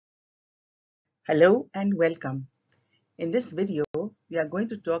Hello and welcome. In this video, we are going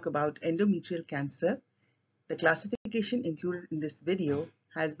to talk about endometrial cancer. The classification included in this video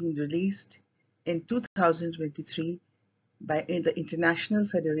has been released in 2023 by the International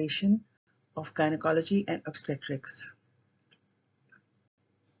Federation of Gynecology and Obstetrics.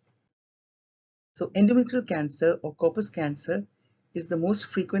 So endometrial cancer or corpus cancer is the most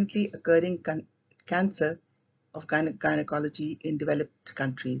frequently occurring cancer of gynecology in developed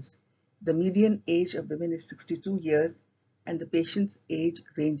countries. The median age of women is 62 years and the patient's age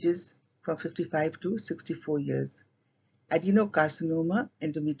ranges from 55 to 64 years. Adenocarcinoma,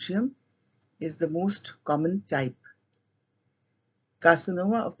 endometrium, is the most common type.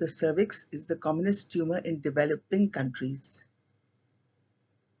 Carcinoma of the cervix is the commonest tumor in developing countries.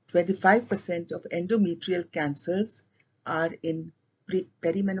 25% of endometrial cancers are in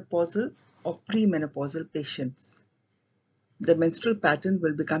perimenopausal or premenopausal patients. The menstrual pattern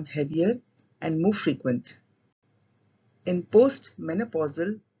will become heavier and more frequent. In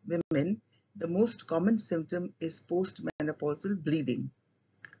postmenopausal women, the most common symptom is postmenopausal bleeding,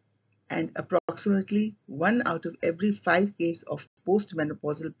 and approximately 1 out of every 5 cases of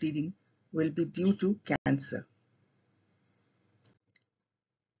postmenopausal bleeding will be due to cancer.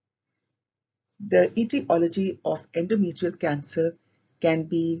 The etiology of endometrial cancer can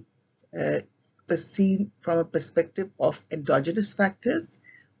be seen from a perspective of endogenous factors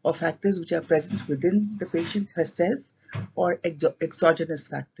or factors which are present within the patient herself, or exogenous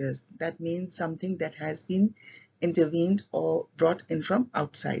factors. That means something that has been intervened or brought in from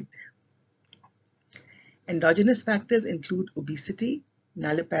outside. Endogenous factors include obesity,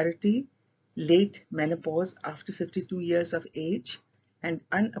 nulliparity, late menopause after 52 years of age, and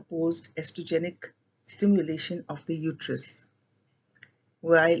unopposed estrogenic stimulation of the uterus,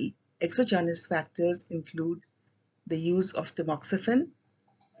 while exogenous factors include the use of tamoxifen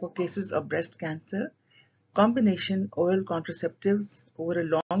for cases of breast cancer, combination oral contraceptives over a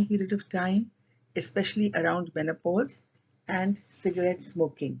long period of time, especially around menopause, and cigarette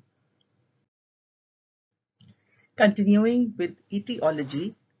smoking. Continuing with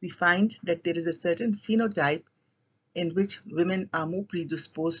etiology, we find that there is a certain phenotype in which women are more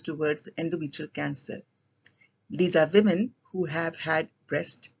predisposed towards endometrial cancer. These are women who have had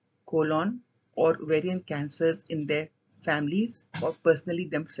breast, colon, or ovarian cancers in their families or personally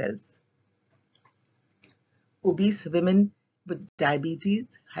themselves. Obese women with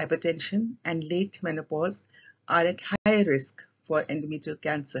diabetes, hypertension, and late menopause are at higher risk for endometrial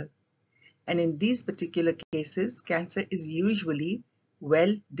cancer. And in these particular cases, cancer is usually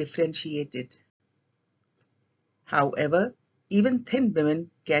well differentiated. However, even thin women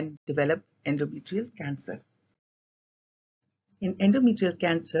can develop endometrial cancer. In endometrial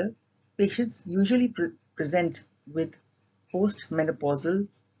cancer, patients usually present with postmenopausal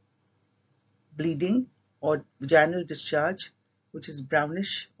bleeding or vaginal discharge, which is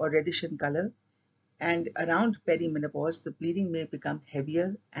brownish or reddish in color, and around perimenopause, the bleeding may become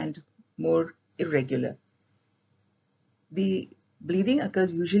heavier and more irregular. The bleeding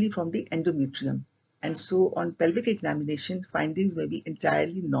occurs usually from the endometrium, and so on pelvic examination, findings may be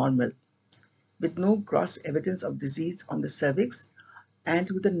entirely normal, with no gross evidence of disease on the cervix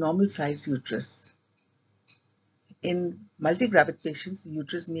and with a normal size uterus. In multigravid patients, the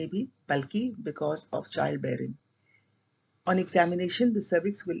uterus may be bulky because of childbearing. On examination, the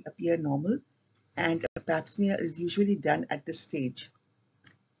cervix will appear normal and a pap smear is usually done at this stage.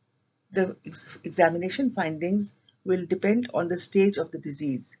 The examination findings will depend on the stage of the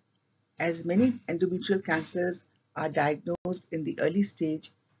disease. As many endometrial cancers are diagnosed in the early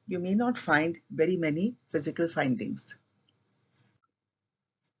stage, you may not find very many physical findings.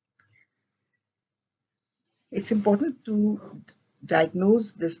 It's important to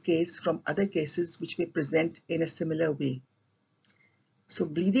diagnose this case from other cases which may present in a similar way. So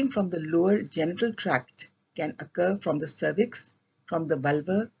bleeding from the lower genital tract can occur from the cervix, from the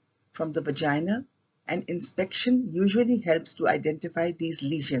vulva, from the vagina, and inspection usually helps to identify these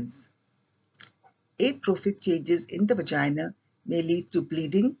lesions. Atrophic changes in the vagina may lead to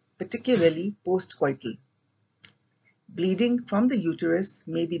bleeding, particularly postcoital. Bleeding from the uterus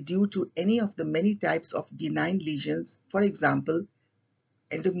may be due to any of the many types of benign lesions, for example,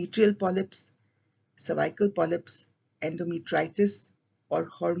 endometrial polyps, cervical polyps, endometritis, or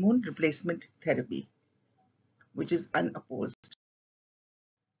hormone replacement therapy, which is unopposed.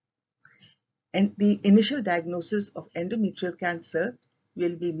 And the initial diagnosis of endometrial cancer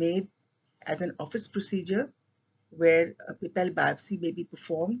will be made as an office procedure where a Pipelle biopsy may be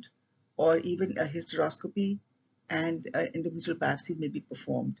performed, or even a hysteroscopy and an endometrial biopsy may be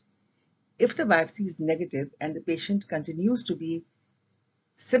performed. If the biopsy is negative and the patient continues to be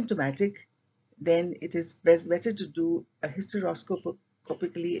symptomatic, then it is better to do a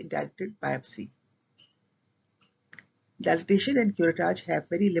hysteroscopically directed biopsy. Dilatation and curettage have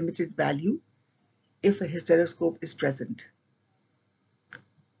very limited value if a hysteroscope is present.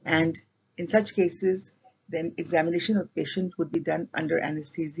 And in such cases, then examination of patient would be done under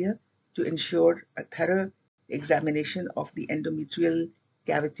anesthesia to ensure a thorough examination of the endometrial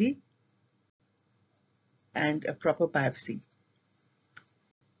cavity and a proper biopsy.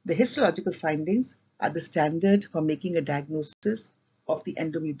 The histological findings are the standard for making a diagnosis of the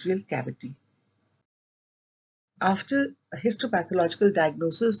endometrial cavity. After a histopathological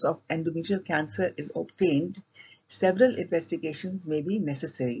diagnosis of endometrial cancer is obtained, several investigations may be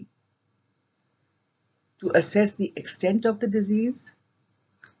necessary to assess the extent of the disease,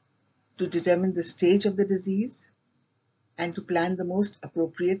 to determine the stage of the disease, and to plan the most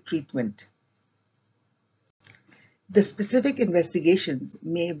appropriate treatment. The specific investigations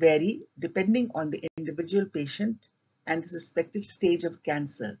may vary depending on the individual patient and the suspected stage of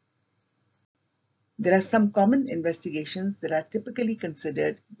cancer. There are some common investigations that are typically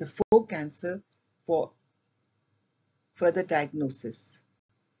considered before cancer for further diagnosis.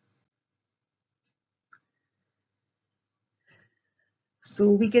 So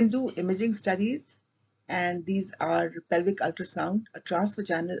we can do imaging studies, and these are pelvic ultrasound. A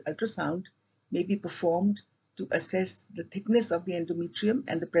transvaginal ultrasound may be performed to assess the thickness of the endometrium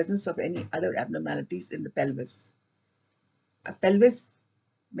and the presence of any other abnormalities in the pelvis. A pelvis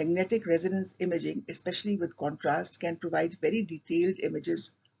magnetic resonance imaging, especially with contrast, can provide very detailed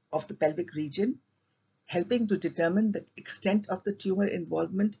images of the pelvic region, helping to determine the extent of the tumor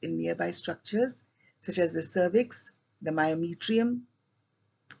involvement in nearby structures such as the cervix, the myometrium,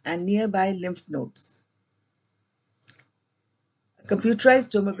 and nearby lymph nodes. A computerized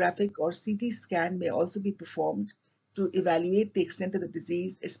tomographic or CT scan may also be performed to evaluate the extent of the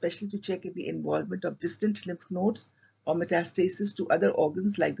disease, especially to check if the involvement of distant lymph nodes or metastasis to other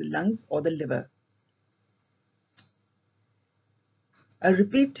organs like the lungs or the liver. A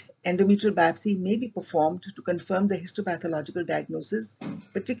repeat endometrial biopsy may be performed to confirm the histopathological diagnosis,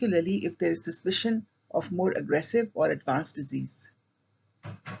 particularly if there is suspicion of more aggressive or advanced disease.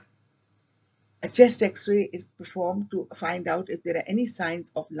 A chest X-ray is performed to find out if there are any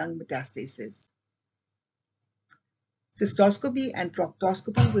signs of lung metastasis. Cystoscopy and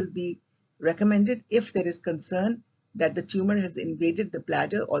proctoscopy will be recommended if there is concern that the tumor has invaded the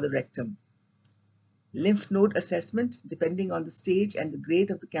bladder or the rectum. Lymph node assessment, depending on the stage and the grade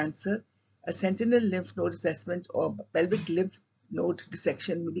of the cancer, a sentinel lymph node assessment or pelvic lymph node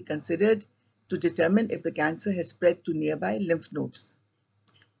dissection may be considered to determine if the cancer has spread to nearby lymph nodes.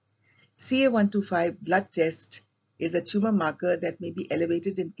 CA-125 blood test is a tumor marker that may be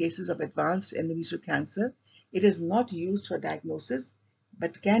elevated in cases of advanced endometrial cancer. It is not used for diagnosis,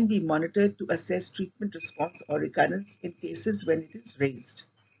 but can be monitored to assess treatment response or recurrence in cases when it is raised.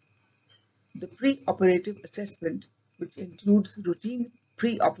 The preoperative assessment, which includes routine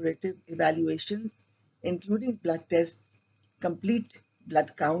preoperative evaluations, including blood tests, complete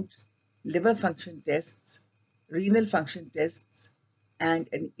blood count, liver function tests, renal function tests, and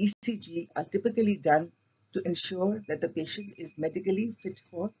an ECG, are typically done to ensure that the patient is medically fit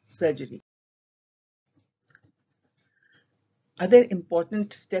for surgery. Other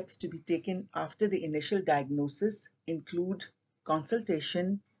important steps to be taken after the initial diagnosis include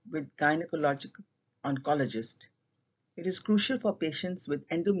consultation with gynecological oncologist. It is crucial for patients with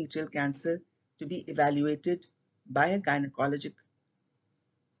endometrial cancer to be evaluated by a gynecological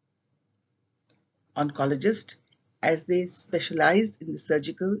oncologist, as they specialize in the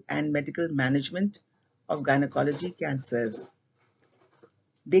surgical and medical management of gynecology cancers.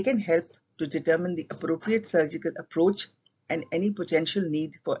 They can help to determine the appropriate surgical approach and any potential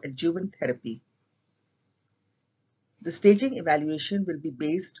need for adjuvant therapy. The staging evaluation will be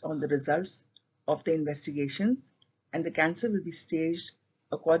based on the results of the investigations, and the cancer will be staged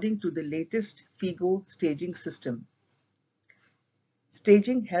according to the latest FIGO staging system.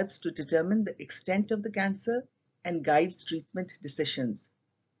 Staging helps to determine the extent of the cancer and guides treatment decisions.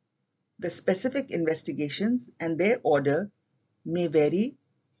 The specific investigations and their order may vary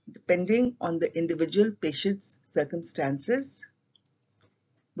depending on the individual patient's circumstances,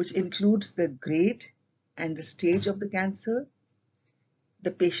 which includes the grade and the stage of the cancer,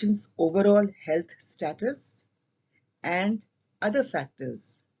 the patient's overall health status, and other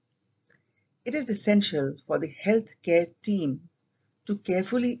factors. It is essential for the healthcare team to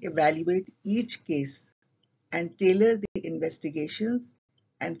carefully evaluate each case and tailor the investigations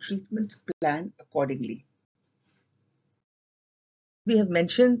and treatment plan accordingly. We have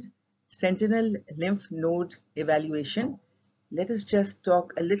mentioned sentinel lymph node evaluation. let us just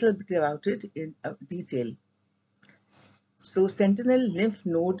talk a little bit about it in detail. So sentinel lymph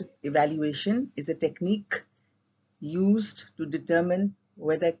node evaluation is a technique used to determine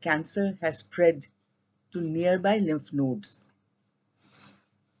whether cancer has spread to nearby lymph nodes.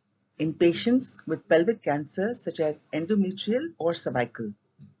 In patients with pelvic cancer such as endometrial or cervical.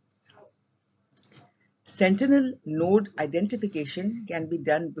 Sentinel node identification can be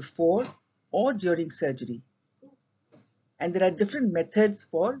done before or during surgery, and there are different methods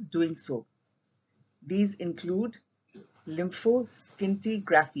for doing so. These include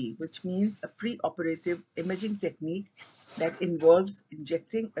lymphoscintigraphy, which means a preoperative imaging technique that involves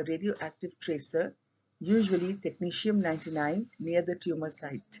injecting a radioactive tracer, usually technetium-99, near the tumor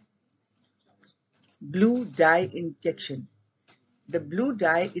site. Blue dye injection. The blue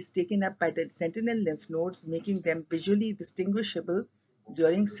dye is taken up by the sentinel lymph nodes, making them visually distinguishable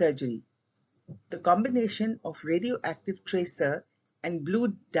during surgery. The combination of radioactive tracer and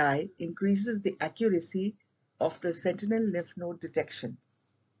blue dye increases the accuracy of the sentinel lymph node detection.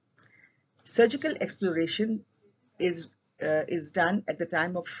 Surgical exploration is done at the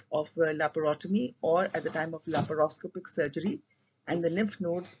time of laparotomy or at the time of laparoscopic surgery, and the lymph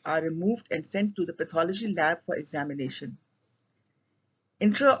nodes are removed and sent to the pathology lab for examination.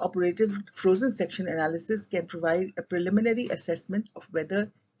 Intraoperative frozen section analysis can provide a preliminary assessment of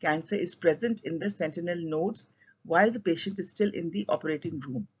whether cancer is present in the sentinel nodes while the patient is still in the operating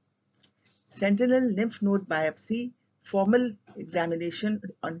room. Sentinel lymph node biopsy, formal examination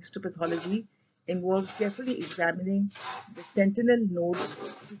on histopathology, involves carefully examining the sentinel nodes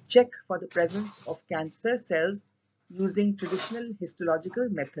to check for the presence of cancer cells using traditional histological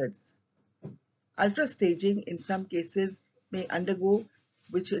methods. Ultrastaging in some cases may undergo,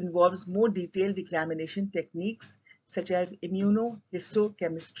 which involves more detailed examination techniques such as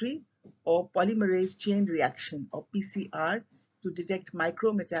immunohistochemistry or polymerase chain reaction or PCR to detect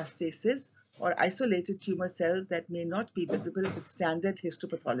micrometastasis or isolated tumor cells that may not be visible with standard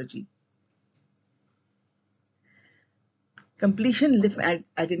histopathology. Completion lymph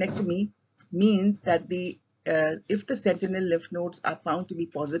adenectomy means that if the sentinel lymph nodes are found to be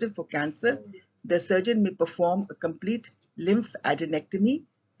positive for cancer, the surgeon may perform a complete lymph adenectomy,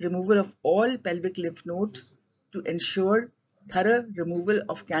 removal of all pelvic lymph nodes to ensure thorough removal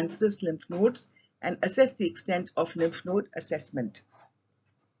of cancerous lymph nodes and assess the extent of lymph node assessment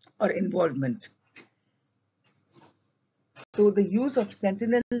or involvement. So the use of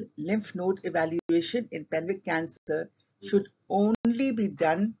sentinel lymph node evaluation in pelvic cancer should only be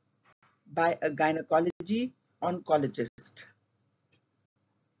done by a gynecology oncologist.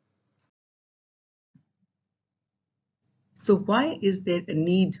 So why is there a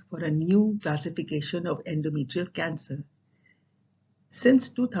need for a new classification of endometrial cancer? Since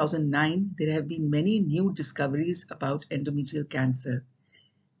 2009, there have been many new discoveries about endometrial cancer.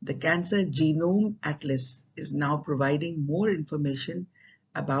 The Cancer Genome Atlas is now providing more information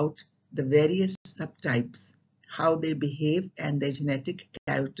about the various subtypes, how they behave, and their genetic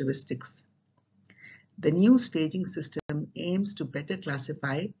characteristics. The new staging system aims to better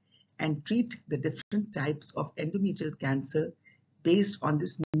classify and treat the different types of endometrial cancer based on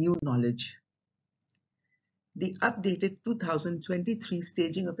this new knowledge. The updated 2023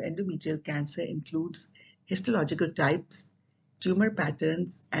 staging of endometrial cancer includes histological types, tumor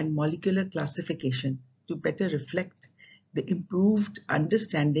patterns, and molecular classification to better reflect the improved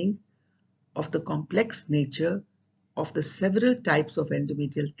understanding of the complex nature of the several types of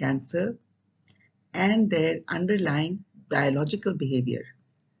endometrial cancer and their underlying biological behavior.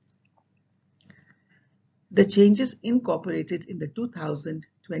 The changes incorporated in the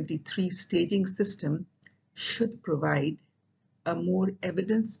 2023 staging system should provide a more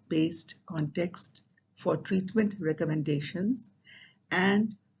evidence-based context for treatment recommendations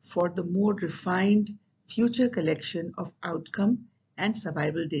and for the more refined future collection of outcome and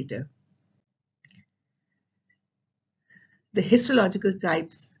survival data. The histological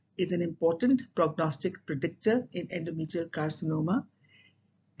types is an important prognostic predictor in endometrial carcinoma,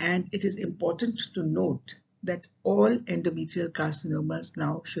 and it is important to note that all endometrial carcinomas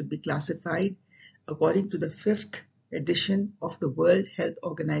now should be classified according to the 5th edition of the World Health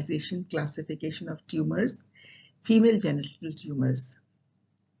Organization classification of tumors, female genital tumors.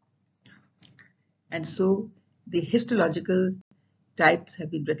 And so the histological types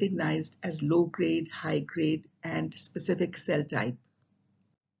have been recognized as low grade, high grade, and specific cell type.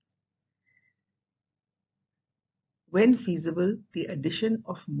 When feasible, the addition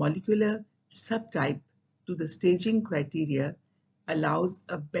of molecular subtype to the staging criteria allows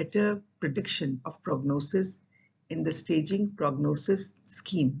a better prediction of prognosis in the staging prognosis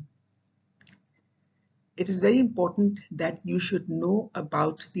scheme. it is very important that you should know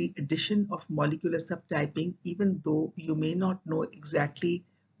about the addition of molecular subtyping, even though you may not know exactly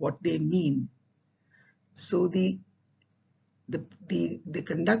what they mean. So the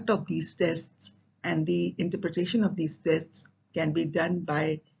conduct of these tests and the interpretation of these tests can be done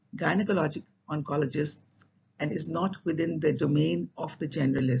by gynecologic oncologists and is not within the domain of the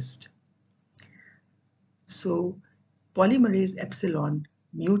generalist. So polymerase epsilon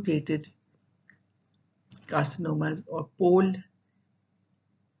mutated carcinomas or POLD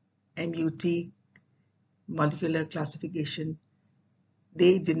MUT molecular classification,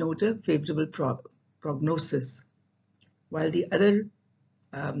 they denote a favorable prognosis, while the other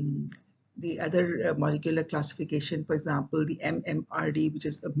molecular classification, for example, the MMRD, which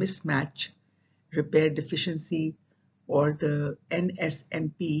is a mismatch repair deficiency, or the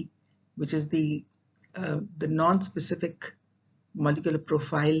NSMP, which is the non-specific molecular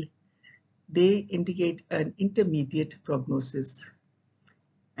profile, they indicate an intermediate prognosis.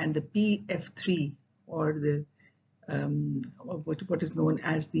 And the PF3, or the what is known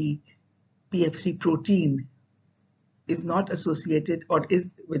as the PF3 protein, is not associated or is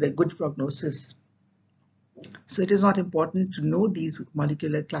with a good prognosis. So it is not important to know these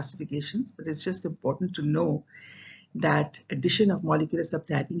molecular classifications, but it's just important to know that addition of molecular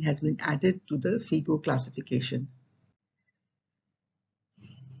subtyping has been added to the FIGO classification.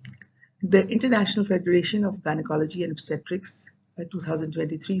 The International Federation of Gynecology and Obstetrics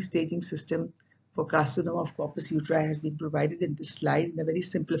 2023 staging system for carcinoma of corpus uteri has been provided in this slide in a very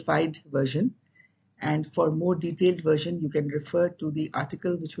simplified version. And for more detailed version, you can refer to the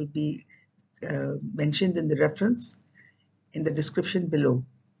article which will be mentioned in the reference in the description below.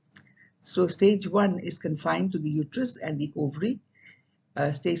 So stage 1 is confined to the uterus and the ovary.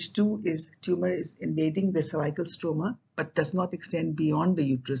 Stage 2 is tumor is invading the cervical stroma but does not extend beyond the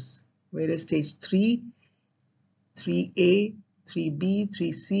uterus, whereas stage 3, 3A, 3B,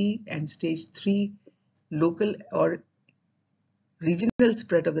 3C, and stage 3 local or regional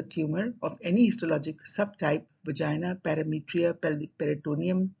spread of the tumor of any histologic subtype, vagina, parametria, pelvic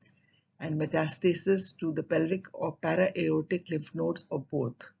peritoneum, and metastasis to the pelvic or para-aortic lymph nodes or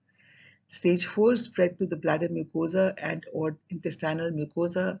both. Stage 4 spread to the bladder mucosa and or intestinal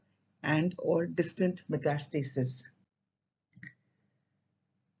mucosa and or distant metastasis.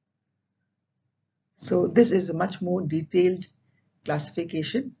 So this is a much more detailed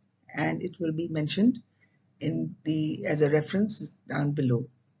classification, and it will be mentioned in as a reference down below.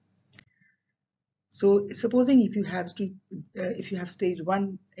 So supposing if you have stage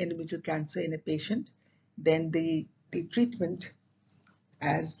 1 endometrial cancer in a patient, then the treatment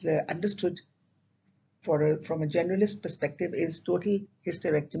as understood from a generalist perspective is total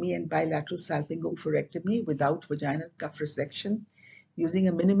hysterectomy and bilateral salpingo-oophorectomy without vaginal cuff resection using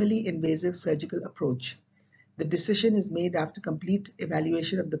a minimally invasive surgical approach. The decision is made after complete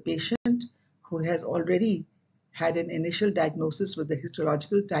evaluation of the patient who has already had an initial diagnosis with the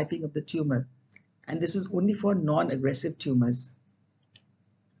histological typing of the tumor, and this is only for non-aggressive tumors.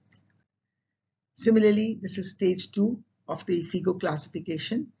 Similarly, this is stage 2 of the FIGO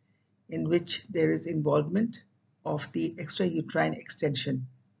classification, in which there is involvement of the extrauterine extension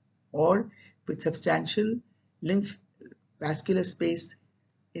or with substantial lymph vascular space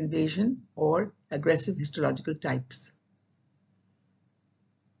invasion or aggressive histological types.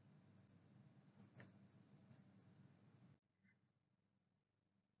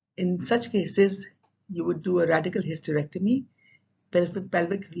 In such cases, you would do a radical hysterectomy,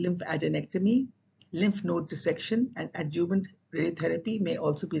 pelvic lymphadenectomy, lymph node dissection, and adjuvant radiotherapy may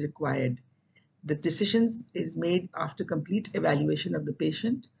also be required. The decision is made after complete evaluation of the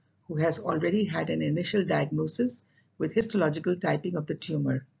patient who has already had an initial diagnosis with histological typing of the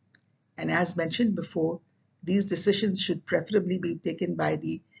tumor. And as mentioned before, these decisions should preferably be taken by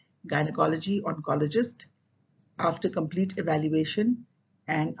the gynecology oncologist after complete evaluation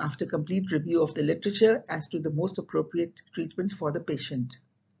and after complete review of the literature as to the most appropriate treatment for the patient.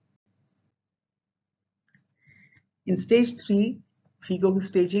 In stage 3, FIGO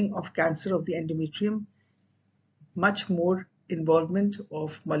staging of cancer of the endometrium, much more involvement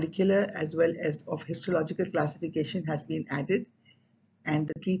of molecular as well as of histological classification has been added, and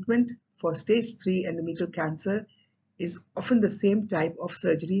the treatment for stage 3 endometrial cancer is often the same type of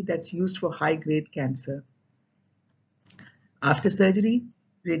surgery that's used for high-grade cancer. After surgery,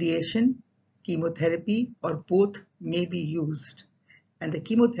 radiation, chemotherapy, or both may be used, and the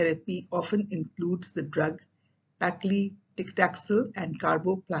chemotherapy often includes the drug paclitaxel and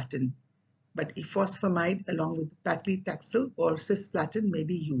carboplatin, but ifosfamide along with paclitaxel or cisplatin may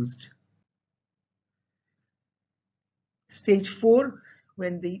be used. Stage 4,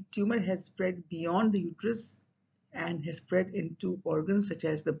 when the tumor has spread beyond the uterus and has spread into organs such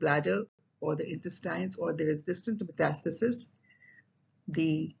as the bladder or the intestines, or there is distant metastasis,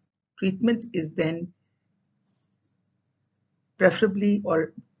 the treatment is then preferably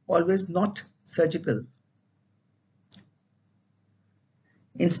or always not surgical.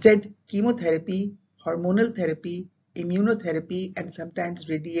 Instead, chemotherapy, hormonal therapy, immunotherapy, and sometimes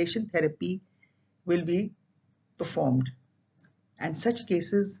radiation therapy will be performed. And such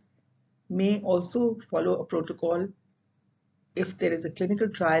cases may also follow a protocol if there is a clinical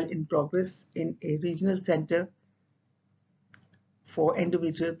trial in progress in a regional center for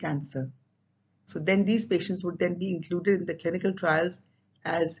endometrial cancer. So then these patients would then be included in the clinical trials,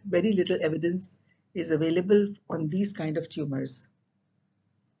 as very little evidence is available on these kind of tumors.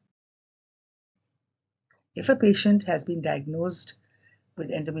 If a patient has been diagnosed with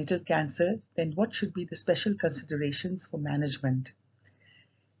endometrial cancer, then what should be the special considerations for management?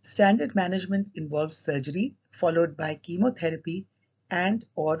 Standard management involves surgery followed by chemotherapy and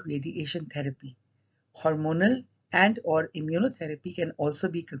or radiation therapy. Hormonal and or immunotherapy can also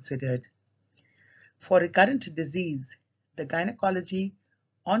be considered. For recurrent disease, the gynecology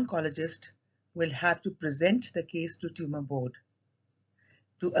oncologist will have to present the case to tumor board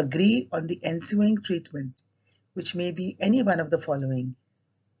to agree on the ensuing treatment, which may be any one of the following: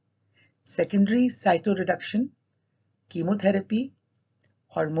 secondary cytoreduction, chemotherapy,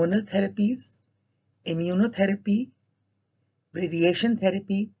 hormonal therapies, immunotherapy, radiation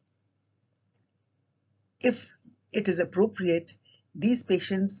therapy. If it is appropriate, these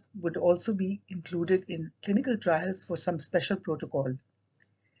patients would also be included in clinical trials for some special protocol.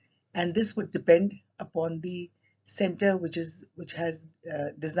 And this would depend upon the center which has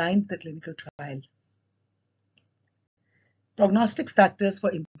designed the clinical trial. Prognostic factors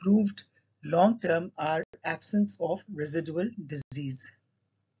for improved long-term are absence of residual disease.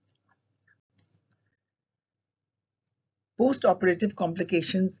 Post-operative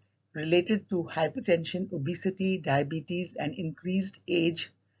complications related to hypertension, obesity, diabetes, and increased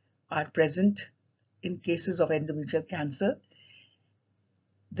age are present in cases of endometrial cancer.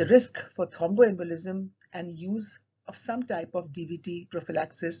 The risk for thromboembolism and use of some type of DVT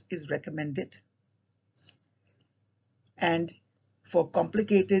prophylaxis is recommended. And for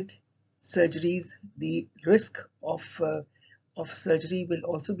complicated surgeries, the risk of surgery will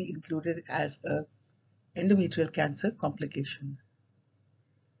also be included as a endometrial cancer complication.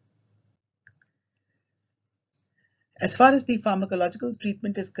 As far as the pharmacological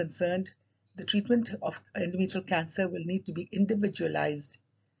treatment is concerned, the treatment of endometrial cancer will need to be individualized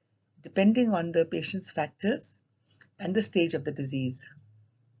depending on the patient's factors and the stage of the disease.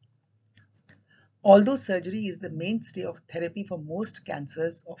 Although surgery is the mainstay of therapy for most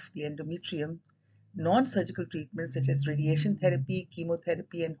cancers of the endometrium, non-surgical treatments such as radiation therapy,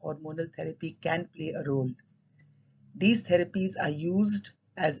 chemotherapy, and hormonal therapy can play a role. These therapies are used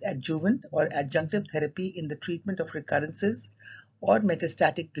as adjuvant or adjunctive therapy in the treatment of recurrences or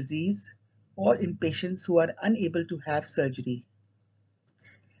metastatic disease, or in patients who are unable to have surgery.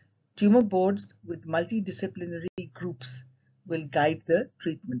 Tumor boards with multidisciplinary groups will guide the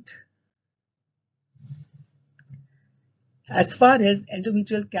treatment. As far as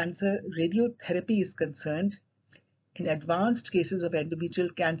endometrial cancer radiotherapy is concerned, in advanced cases of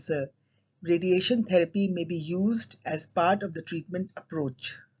endometrial cancer, radiation therapy may be used as part of the treatment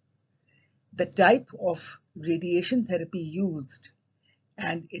approach. The type of radiation therapy used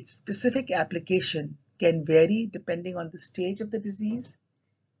and its specific application can vary depending on the stage of the disease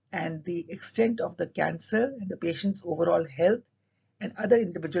and the extent of the cancer and the patient's overall health and other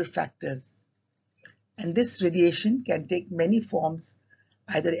individual factors. And this radiation can take many forms,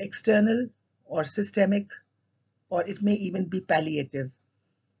 either external or systemic, or it may even be palliative.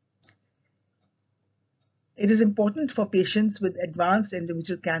 It is important for patients with advanced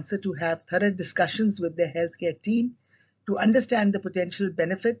endometrial cancer to have thorough discussions with their healthcare team to understand the potential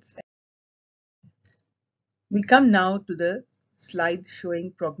benefits. We come now to the slide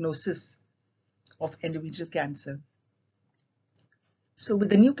showing prognosis of endometrial cancer. So with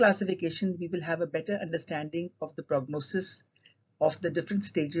the new classification, we will have a better understanding of the prognosis of the different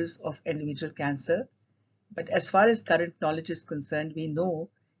stages of endometrial cancer. But as far as current knowledge is concerned, we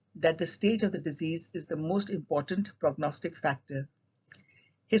know that the stage of the disease is the most important prognostic factor.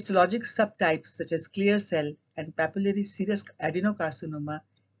 Histologic subtypes such as clear cell and papillary serous adenocarcinoma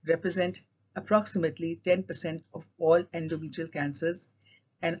represent approximately 10% of all endometrial cancers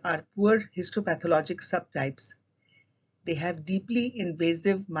and are poor histopathologic subtypes. They have deeply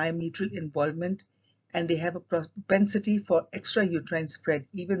invasive myometrial involvement, and they have a propensity for extrauterine spread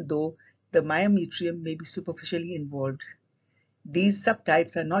even though the myometrium may be superficially involved. These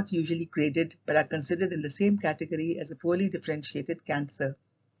subtypes are not usually graded but are considered in the same category as a poorly differentiated cancer.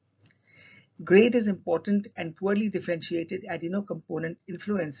 Grade is important, and poorly differentiated adenocomponent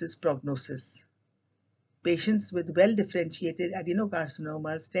influences prognosis. Patients with well-differentiated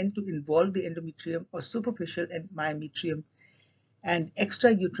adenocarcinomas tend to involve the endometrium or superficial myometrium, and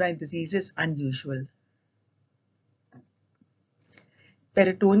extrauterine disease is unusual.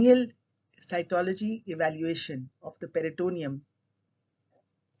 Peritoneal cytology evaluation of the peritoneum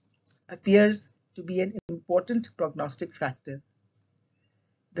appears to be an important prognostic factor.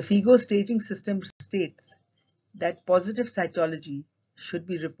 The FIGO staging system states that positive cytology should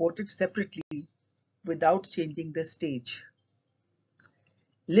be reported separately without changing the stage.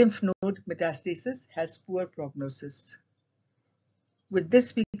 Lymph node metastasis has poor prognosis. With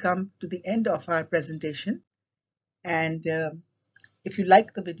this, we come to the end of our presentation. And if you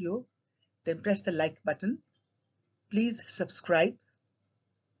like the video, then press the like button. Please subscribe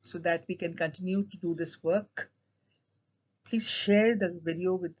so that we can continue to do this work. Please share the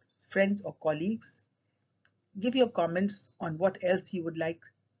video with friends or colleagues. Give your comments on what else you would like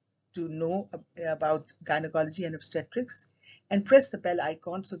to know about gynecology and obstetrics, and press the bell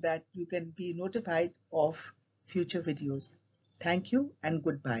icon so that you can be notified of future videos. Thank you and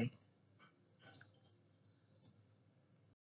goodbye.